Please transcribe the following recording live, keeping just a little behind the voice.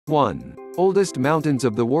1. Oldest mountains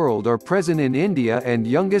of the world are present in India and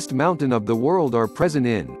youngest mountain of the world are present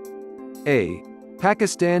in A.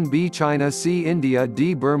 Pakistan, B. China, C. India,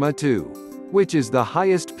 D. Burma. 2. Which is the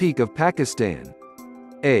highest peak of Pakistan?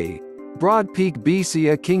 A. Broad Peak, B.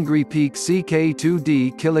 Siachin Peak, C. K2,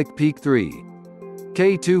 D. Kilik Peak. 3.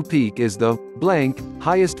 K2 Peak is the blank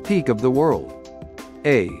highest peak of the world.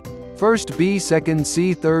 A. First, B. Second,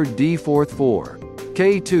 C. Third, D. Fourth. 4.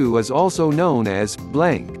 K2 is also known as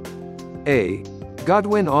blank. A.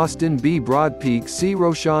 Godwin Austin B. Broad Peak, C.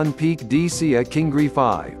 Roshan Peak, D. Siachin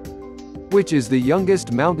 5. Which is the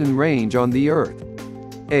youngest mountain range on the earth?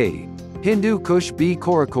 A. Hindukash B.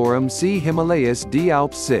 Korakoram C. Himalayas D.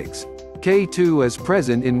 Alps 6. K2 is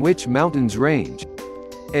present in which mountains range?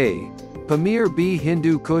 A. Pamir B.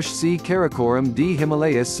 Hindukash C. Karakuram D.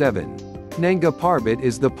 Himalayas 7. Nanga Parbat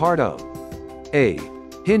is the part of A.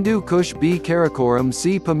 Hindukash B. Karakoram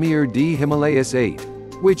C. Pamir D. Himalayas 8.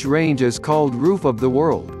 Which range is called Roof of the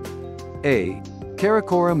World? A.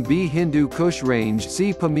 Karakoram B. Hindukush Range,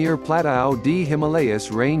 C. Pamir Platean D.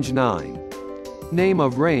 Himalayas Range 9. Name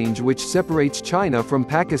of range which separates China from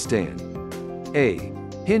Pakistan. A.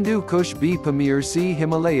 Hindukush B. Pamir C.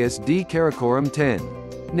 Himalayas D. Karakoram 10.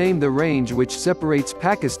 Name the range which separates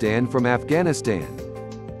Pakistan from Afghanistan.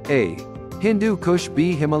 A. Hindukush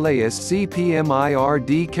B. Himalayas C. Pmir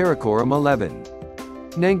D. Karakoram 11.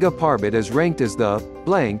 Nanga Parbat is ranked as the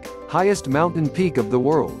blank highest mountain peak of the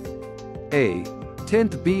world. A.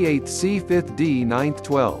 10th B. 8th C. 5th D. 9th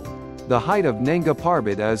 12. The height of Nanga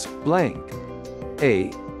Parbat is blank.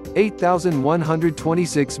 A.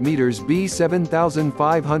 8,126 meters, B.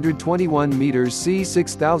 7,521 meters, C.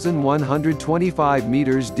 6,125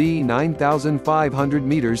 meters, D. 9,500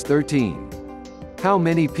 meters. 13. How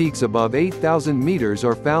many peaks above 8,000 meters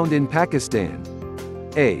are found in Pakistan?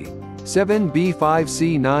 A. 7, B. 5,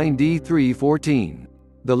 C. 9, D. 3. 14.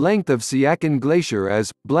 The length of Siachin Glacier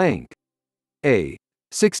is blank. A.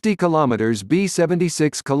 60 kilometers, B.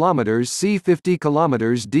 76 kilometers, C. 50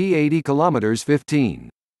 kilometers, D. 80 kilometers. 15.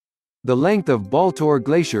 The length of Baltora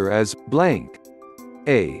Glacier is blank.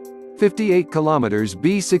 A. 58 kilometers,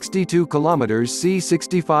 B. 62 kilometers, C.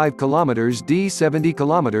 65 kilometers, D. 70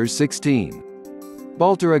 kilometers. 16.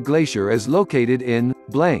 Baltora Glacier is located in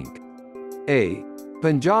blank. A.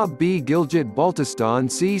 Punjab, B. Gilgit Baltistan,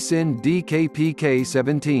 C. Sindh, D. KPK.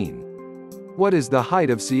 17. What is the height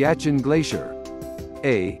of Siachin Glacier?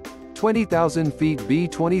 A. 20,000 feet, B.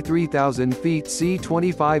 23,000 feet, C.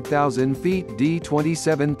 25,000 feet, D.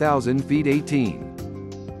 27,000 feet.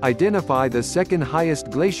 18. Identify the second highest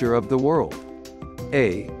glacier of the world.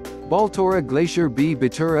 A. Baltora Glacier B.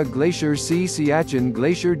 Batura Glacier C. Siachin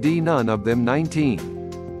Glacier D. None of them. 19.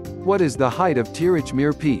 What is the height of Tirich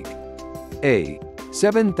Mir Peak? A.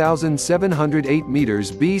 7,708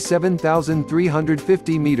 meters, B.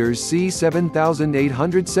 7,350 meters, C.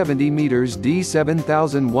 7,870 meters, D.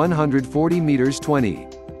 7,140 meters. 20.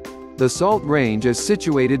 The Salt Range is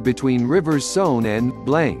situated between rivers Son and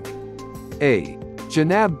blank. A.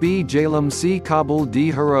 Chenab, B. Jhelum C. Kabul,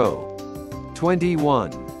 D. Haro.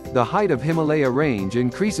 21. The height of Himalaya Range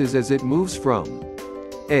increases as it moves from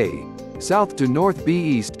A. South to north, B.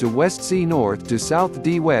 East to west, C. North to south,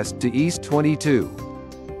 D. West to east. 22.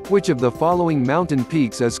 Which of the following mountain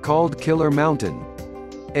peaks is called Killer Mountain?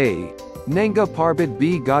 A. Nanga Parbat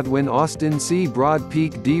B. Godwin Austin C. Broad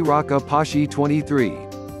Peak, D. Raka Pashi. 23.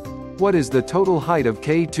 What is the total height of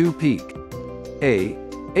K2 Peak? A.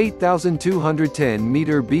 8,210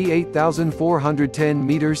 meter, B. 8,410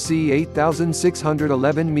 meter, C.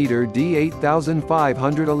 8,611 meter, D.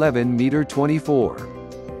 8,511 meter. 24.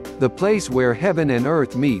 The place where heaven and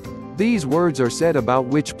earth meet. These words are said about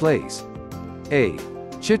which place? A.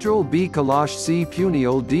 Chitral, B. Kailash, C.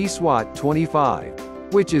 Punial, D. Swat. 25.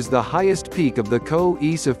 Which is the highest peak of the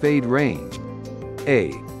koh-e-Sufaid range?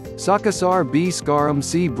 A. Sakasar B. Skaram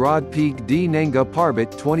C. Broad Peak, D. Nanga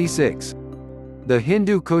Parbat. 26. The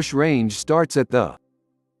Hindukash range starts at the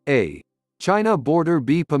A. China border,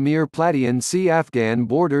 B. Pamir Platean C. Afghan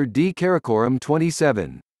border, D. Karakuram.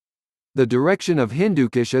 27. The direction of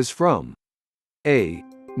Hindukash is from A.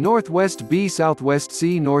 Northwest, B. Southwest,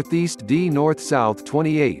 C. Northeast, D. North-South.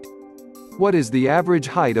 28. What is the average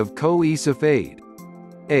height of koh-e-Sufaid?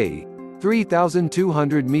 A.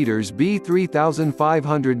 3,200 meters, B.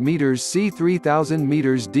 3,500 meters, C. 3,000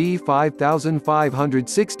 meters, D.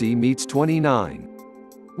 5,560 meters. 29.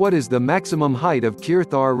 What is the maximum height of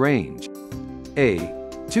Kirthar Range? A.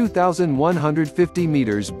 2,150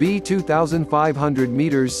 meters, B. 2,500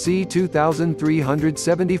 meters, C.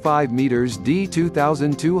 2,375 meters, D.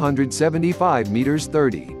 2,275 meters.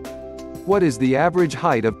 30. What is the average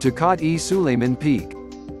height of Koh-e-Suleman Peak?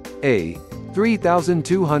 A.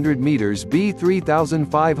 3,200 meters, B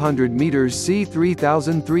 3,500 meters, C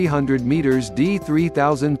 3,300 meters, D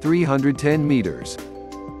 3,310 meters.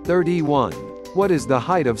 31. What is the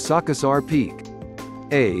height of Sakasar Peak?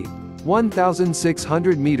 A.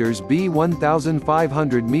 1,600 meters, B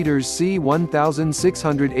 1,500 meters, C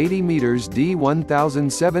 1,680 meters, D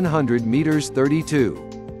 1,700 meters. 32.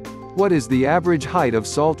 What is the average height of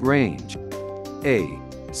Salt Range? A.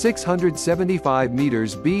 675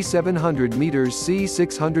 meters, B 700 meters, C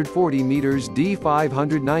 640 meters, D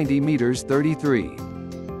 590 meters. 33.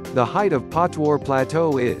 The height of Pamir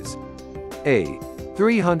Plateau is A.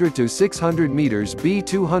 300 to 600 meters, B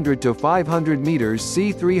 200 to 500 meters,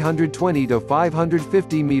 C 320 to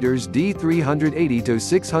 550 meters, D 380 to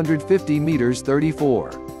 650 meters.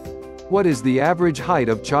 34. What is the average height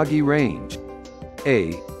of Chagi Range?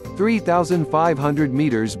 A. 3,500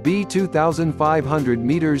 meters, B 2,500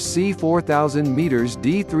 meters, C 4,000 meters,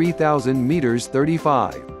 D 3,000 meters.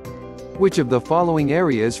 35. Which of the following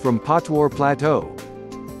areas from Pamir Plateau?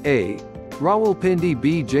 A. Rawalpindi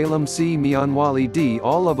B, Jhelum C, Mountains D,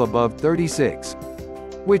 all of above. 36.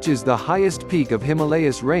 Which is the highest peak of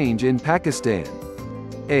Himalayas Range in Pakistan?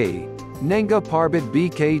 A. Nanga Parbat B,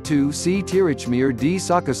 K2 C, Tirich Mir D,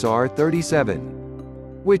 Sakasar. 37.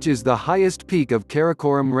 Which is the highest peak of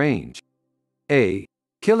Karakuram Range? A.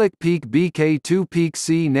 Kilik Peak B, K2 Peak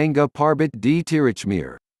C, Nanga Parbat D, Tirich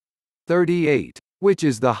Mir. 38. Which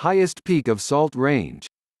is the highest peak of Salt Range?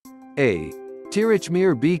 A. Tirich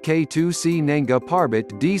Mir B, K2 C, Nanga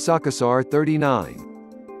Parbat D, Sakasar. 39.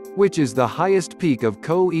 Which is the highest peak of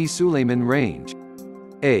koh-e-Sufaid Range?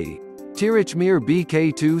 A. Tirich Mir B,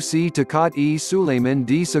 K2 C, koh-e-Sufaid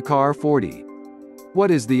D, Sakar. 40. What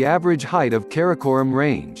is the average height of Karakuram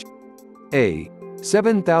Range? A.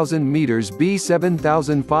 7,000 meters, B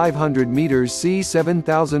 7,500 meters, C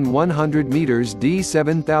 7,100 meters, D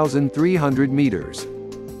 7,300 meters.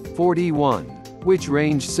 41. Which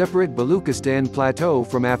range separate Baluchistan Plateau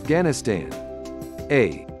from Afghanistan?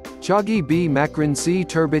 A. Chagi B, Makran C,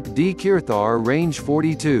 Turbet D, Kirthar Range.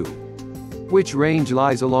 42. Which range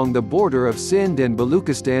lies along the border of Sindh and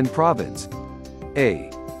Baluchistan Province? A.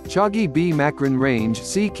 Chagi B, Makran Range,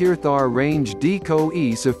 C, Kirthar Range, D,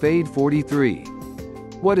 koh-e-Sufaid. 43.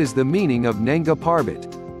 What is the meaning of Nanga Parbat?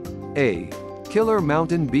 A. Killer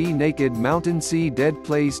Mountain, B, Naked Mountain, C, Dead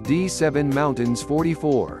Place, D, 7 Mountains.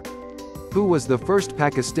 44. Who was the first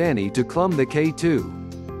Pakistani to climb the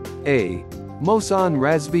K2? A. Mohsen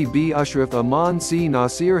Razvi B, Ashraf Aman C,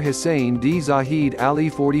 Nasir Hussain D, Zahid Ali.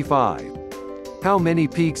 45. How many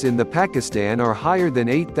peaks in the Pakistan are higher than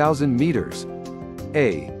 8,000 meters?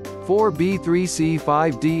 A. 4B 3C5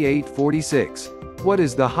 D8. 46. What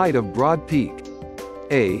is the height of Broad Peak?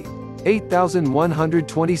 A.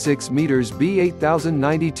 8,126 meters, B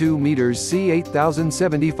 8,092 meters, C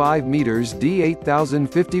 8,075 meters, D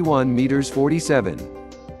 8,051 meters. 47.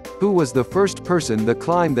 Who was the first person to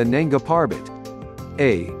climb the Nanga Parbat?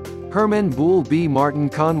 A. Hermann Buhl B, Martin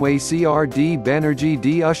Conway C.R.d Banerjee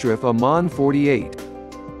D, Ashraf Aman. 48.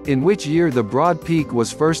 In which year the Broad Peak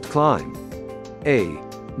was first climbed? A.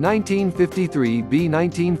 1953, B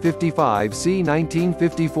 1955, C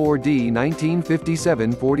 1954, D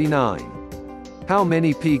 1957. 49. How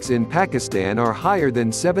many peaks in Pakistan are higher than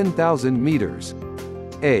 7,000 meters?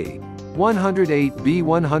 A. 108, B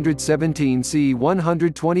 117, C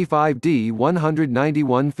 125, D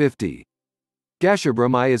 191. 50.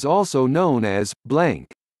 Gasherbrum is also known as blank.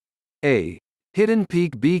 A. Hidden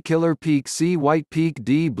Peak, B Killer Peak, C White Peak,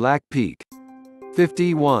 D Black Peak.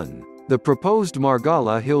 51. The proposed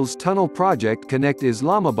Margalla Hills Tunnel project connect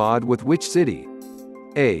Islamabad with which city?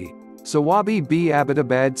 A. Sawabi B,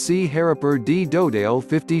 Abbotabad C, Haripur D, Dodale.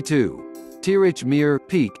 52. Tirich Mir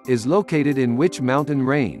Peak is located in which mountain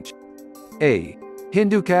range? A.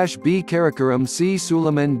 Hindukash B, Karakuram C,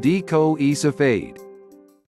 Suleman D, koh-e-Sufaid.